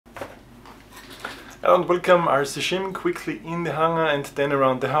And welcome RCSchim quickly in the hangar and then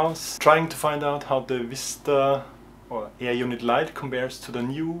around the house, trying to find out how the VISTA or Airunit Lite compares to the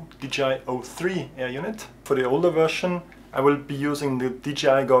new DJI O3 Airunit. For the older version I will be using the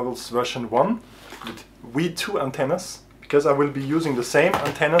DJI goggles version 1 with V2 antennas, because I will be using the same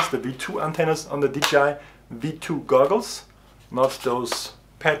antennas, the V2 antennas on the DJI V2 goggles, not those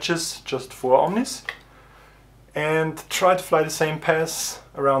patches just for Omnis. And try to fly the same path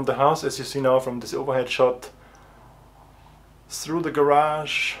around the house as you see now from this overhead shot, through the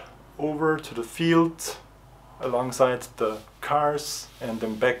garage, over to the field, alongside the cars, and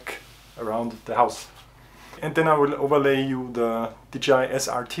then back around the house. And then I will overlay you the DJI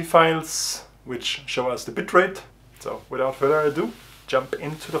SRT files which show us the bitrate. So without further ado, jump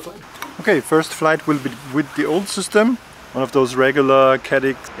into the flight. Okay, first flight will be with the old system, one of those regular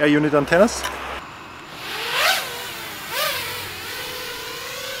codec Airunit antennas.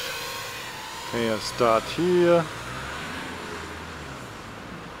 Okay, I start here.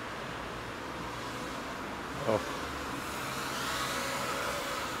 Oh.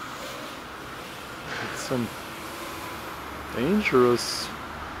 It's some dangerous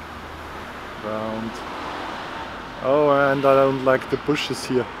ground. Oh, and I don't like the bushes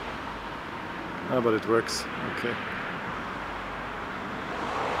here. Ah, but it works. Okay.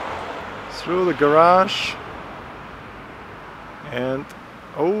 Through the garage and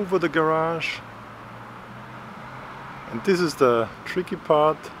over the garage, and this is the tricky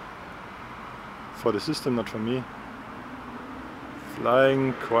part for the system, not for me.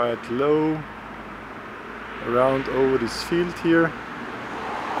 Flying quite low around over this field here,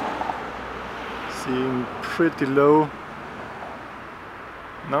 seeing pretty low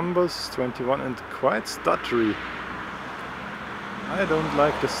numbers, 21, and quite stuttery. I don't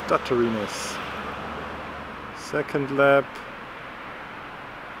like the stutteriness. Second lap.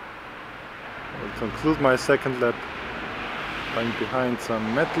 I'll conclude my second lap lying behind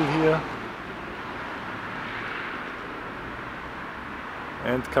some metal here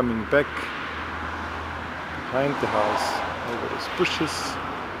and coming back behind the house over those bushes.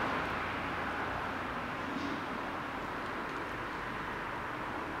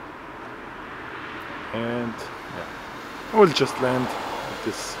 And yeah, I will just land at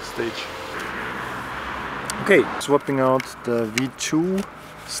this stage. Okay, swapping out the V2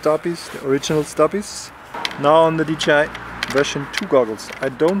 stubbies, the original stubbies. Now on the DJI version 2 goggles. I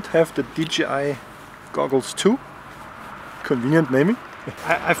don't have the DJI goggles 2. Convenient naming.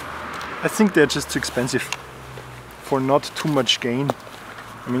 I think they're just too expensive for not too much gain.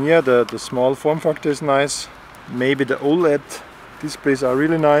 I mean, yeah, the small form factor is nice. Maybe the OLED displays are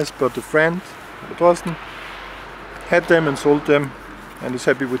really nice, but the friend, Thorsten, had them and sold them and is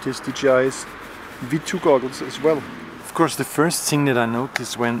happy with his DJI's V2 goggles as well. Of course, the first thing that I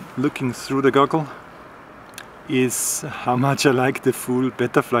noticed when looking through the goggle is how much I like the full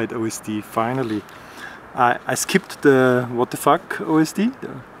Betaflight OSD finally. I skipped the what the fuck OSD,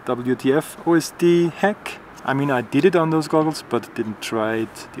 the WTF OSD hack. I mean, I did it on those goggles but didn't try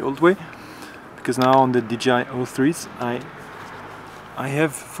it the old way, because now on the DJI O3s I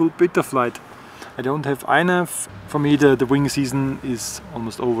have full Betaflight. I don't have iNav. For me the wing season is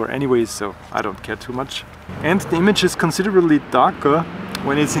almost over anyway, so I don't care too much. And the image is considerably darker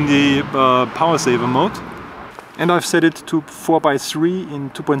when it's in the power saver mode. And I've set it to 4:3 in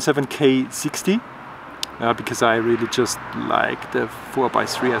 2.7K 60 because I really just like the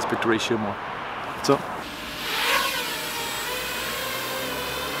 4:3 aspect ratio more. So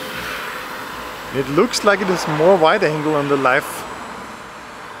it looks like it is more wide angle on the live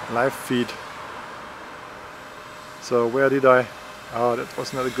feed. So where did I... Oh, that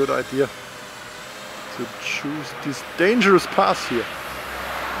was not a good idea to choose this dangerous path here.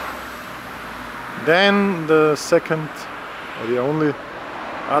 Then the second, or the only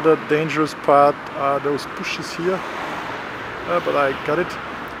other dangerous part are those bushes here. But I got it.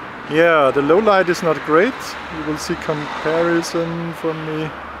 Yeah, the low light is not great. You will see comparison from me.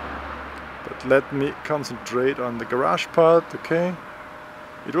 But let me concentrate on the garage part, okay?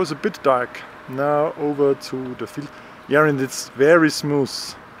 It was a bit dark. Now over to the field. Yeah, and it's very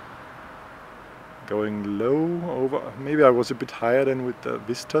smooth. Going low over. Maybe I was a bit higher than with the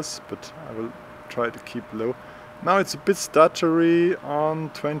Vistas, but I will try to keep low. Now it's a bit stuttery on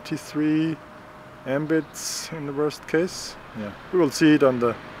 23 Mbits in the worst case. Yeah, we will see it on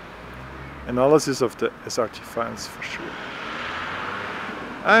the analysis of the SRT files for sure.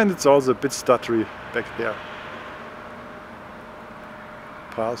 And it's also a bit stuttery back there.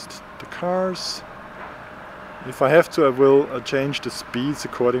 Past the cars. If I have to, I will change the speeds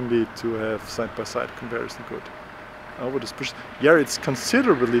accordingly to have side-by-side comparison good. over this bush. Yeah, it's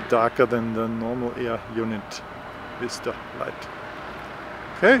considerably darker than the normal Airunit VISTA light.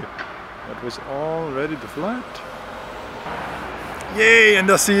 Okay, that was already the flight. Yay, and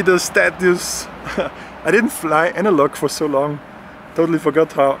I see the status. I didn't fly analog for so long. Totally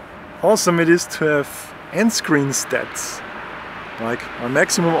forgot how awesome it is to have end screen stats. Like, my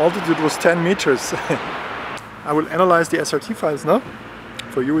maximum altitude was 10 meters. I will analyze the SRT files now.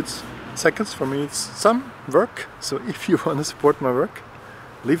 For you it's seconds, for me it's some work. So if you want to support my work,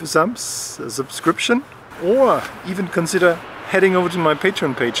 leave a subscription, or even consider heading over to my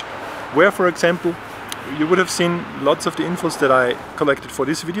Patreon page, where, for example, you would have seen lots of the infos that I collected for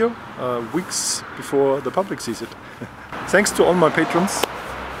this video weeks before the public sees it. Thanks to all my patrons,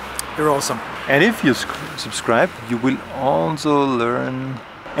 you're awesome. And if you subscribe, you will also learn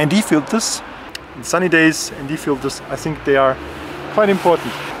ND filters. In sunny days, ND filters, I think they are quite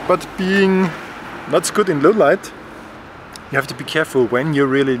important. But being not so good in low light, you have to be careful when you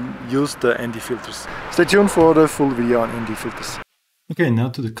really use the ND filters. Stay tuned for the full video on ND filters. Okay, now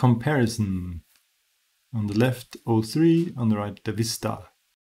to the comparison. On the left O3, on the right the VISTA.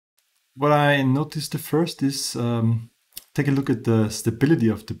 What I noticed the first is take a look at the stability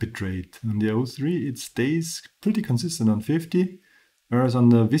of the bitrate. On the O3 it stays pretty consistent on 50, whereas on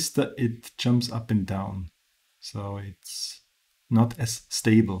the VISTA it jumps up and down. So it's not as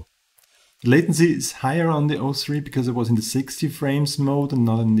stable. The latency is higher on the O3 because it was in the 60 frames mode and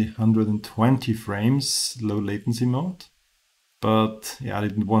not in the 120 frames low latency mode. But yeah, I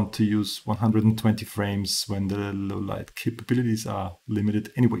didn't want to use 120 frames when the low light capabilities are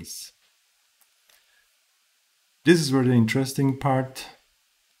limited anyways. This is where the interesting part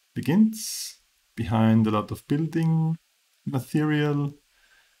begins, behind a lot of building material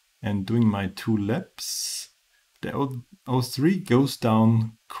and doing my 2 laps. The O3 goes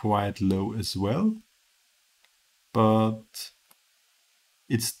down quite low as well, but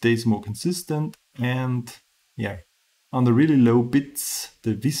it stays more consistent, and yeah, on the really low bits,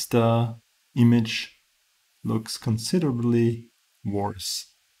 the VISTA image looks considerably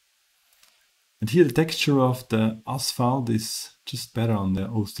worse. And here the texture of the asphalt is just better on the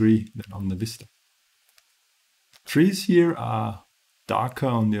O3 than on the VISTA. Trees here are darker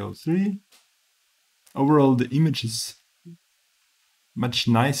on the O3. Overall the image is much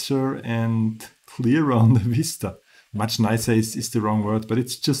nicer and clearer on the VISTA. Much nicer is the wrong word, but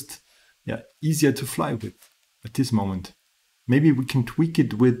it's just easier to fly with at this moment. Maybe we can tweak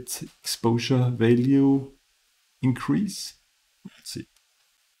it with exposure value increase. Let's see.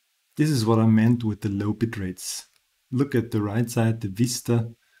 This is what I meant with the low bit rates. Look at the right side, the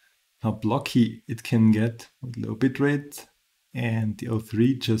VISTA, how blocky it can get with low bit rate, and the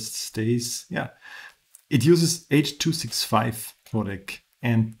O3 just stays. It uses H.265 codec,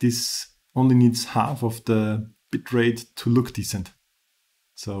 and this only needs half of the bit rate to look decent.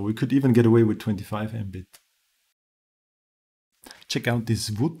 So we could even get away with 25 Mbit. Check out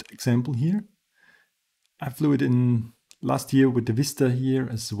this wood example here. I flew it in last year with the VISTA here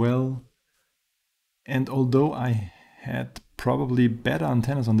as well. And although I had probably better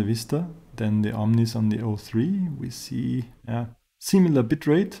antennas on the VISTA than the Omnis on the O3, we see similar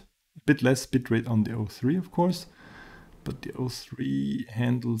bitrate, a bit less bitrate on the O3 of course, but the O3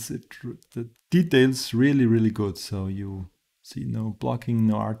 handles it, the details really good, so you see no blocking,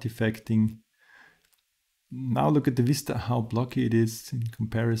 no artifacting. Now look at the VISTA, how blocky it is in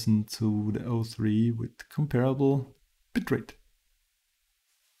comparison to the O3 with comparable bitrate.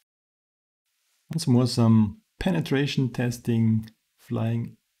 Once more some penetration testing,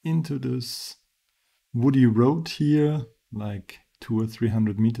 flying into this woody road here, like 200 or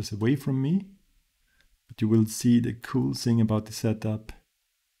 300 meters away from me. But you will see the cool thing about the setup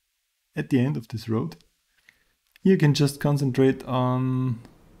at the end of this road. Here you can just concentrate on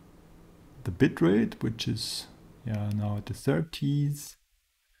the bitrate, which is now at the 30s.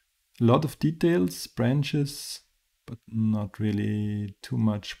 A lot of details, branches, but not really too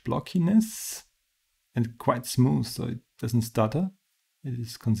much blockiness, and quite smooth, so it doesn't stutter. It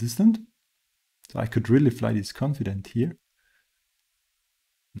is consistent. So I could really fly this confident here.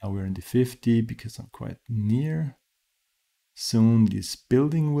 Now we're in the 50 because I'm quite near. Soon this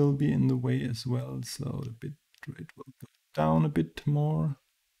building will be in the way as well, so the bitrate will go down a bit more.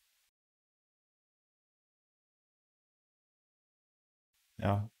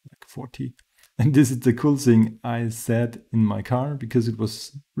 Yeah, like 40. And this is the cool thing I sat in my car because it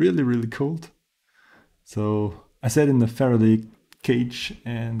was really cold. So I sat in the Faraday cage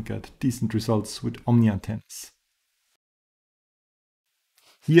and got decent results with Omni antennas.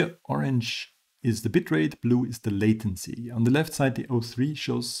 Here orange is the bitrate, blue is the latency. On the left side the O3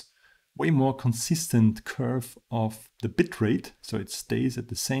 shows way more consistent curve of the bitrate, so it stays at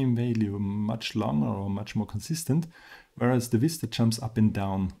the same value much longer or much more consistent, whereas the VISTA jumps up and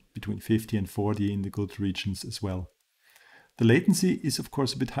down between 50 and 40 in the good regions as well. The latency is of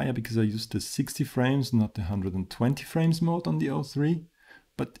course a bit higher because I used the 60 frames, not the 120 frames mode on the O3,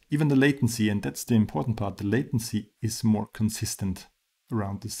 but even the latency, and that's the important part, the latency is more consistent,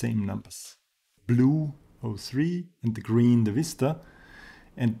 around the same numbers. Blue O3 and the green the VISTA,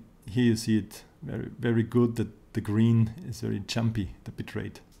 and here you see it very good that the green is very jumpy, the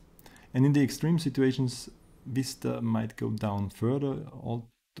bitrate. And in the extreme situations, VISTA might go down further,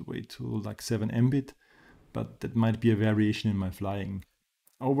 all the way to like 7 Mbit, but that might be a variation in my flying.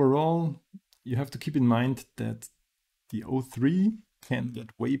 Overall, you have to keep in mind that the O3 can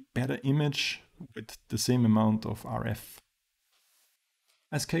get way better image with the same amount of RF.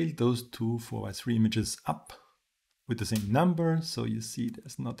 I scaled those two 4x3 images up with the same number, so you see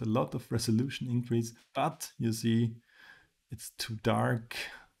there's not a lot of resolution increase, but you see it's too dark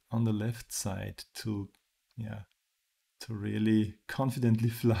on the left side to really confidently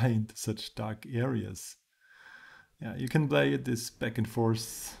fly into such dark areas. Yeah, you can play this back and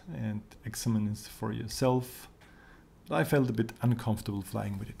forth and examine it for yourself, but I felt a bit uncomfortable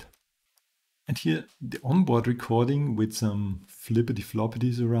flying with it. And here the onboard recording with some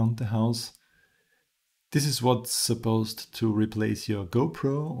flippity-floppities around the house. This is what's supposed to replace your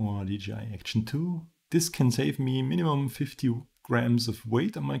GoPro or DJI Action 2. This can save me minimum 50 grams of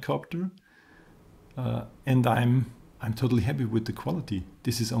weight on my copter, and I'm totally happy with the quality.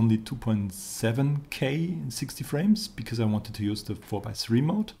 This is only 2.7K in 60 frames because I wanted to use the 4x3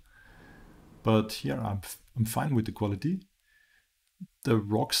 mode, but yeah, I'm fine with the quality. The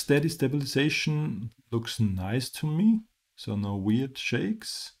rock steady stabilization looks nice to me, so no weird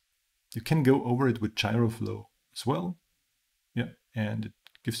shakes. You can go over it with gyroflow as well. Yeah, and it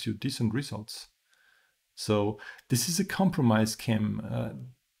gives you decent results. So this is a compromise cam.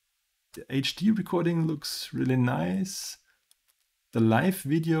 The HD recording looks really nice. The live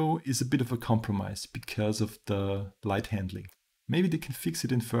video is a bit of a compromise because of the light handling. Maybe they can fix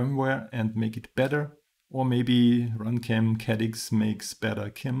it in firmware and make it better. Or maybe RunCam Cadix makes better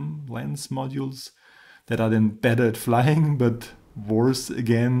cam lens modules that are then better at flying, but worse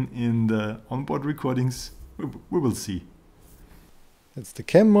again in the onboard recordings. We will see. That's the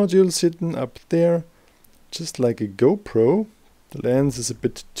cam module sitting up there, just like a GoPro. The lens is a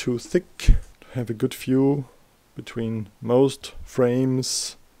bit too thick to have a good view between most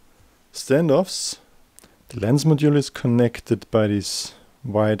frames standoffs. The lens module is connected by this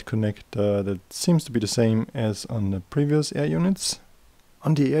wide connector that seems to be the same as on the previous Airunits.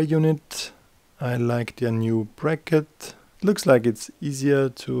 On the Airunit, I like their new bracket. Looks like it's easier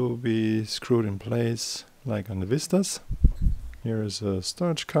to be screwed in place like on the VISTAs. Here is a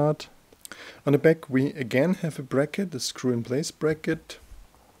storage card. On the back we again have a bracket, a screw in place bracket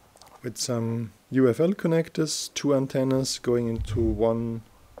with some UFL connectors, 2 antennas going into one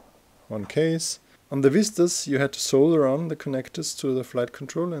case. On the VISTAs you had to solder on the connectors to the flight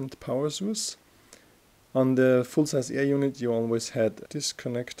control and power source. On the full-size Airunit you always had this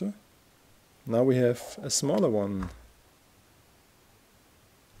connector. Now we have a smaller one.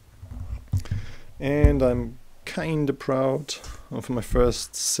 And I'm kinda proud of my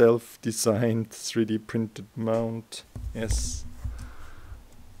first self-designed 3D printed mount. Yes,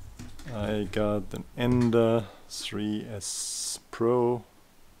 I got an Ender 3S Pro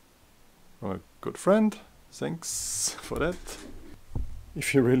from a good friend. Thanks for that.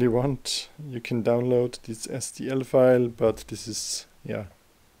 If you really want, you can download this STL file, but this is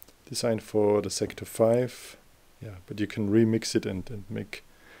designed for the Sector 5. Yeah, but you can remix it and make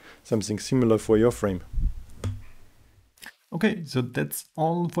something similar for your frame. Okay, so that's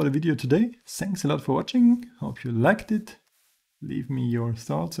all for the video today. Thanks a lot for watching. Hope you liked it. Leave me your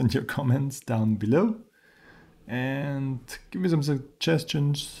thoughts and your comments down below. And give me some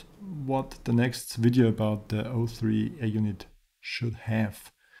suggestions what the next video about the O3 Airunit should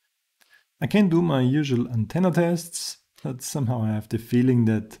have. I can do my usual antenna tests, but somehow I have the feeling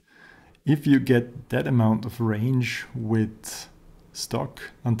that if you get that amount of range with stock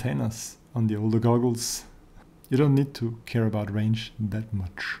antennas on the older goggles, you don't need to care about range that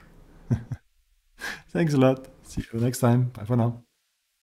much. Thanks a lot. See you next time. Bye for now.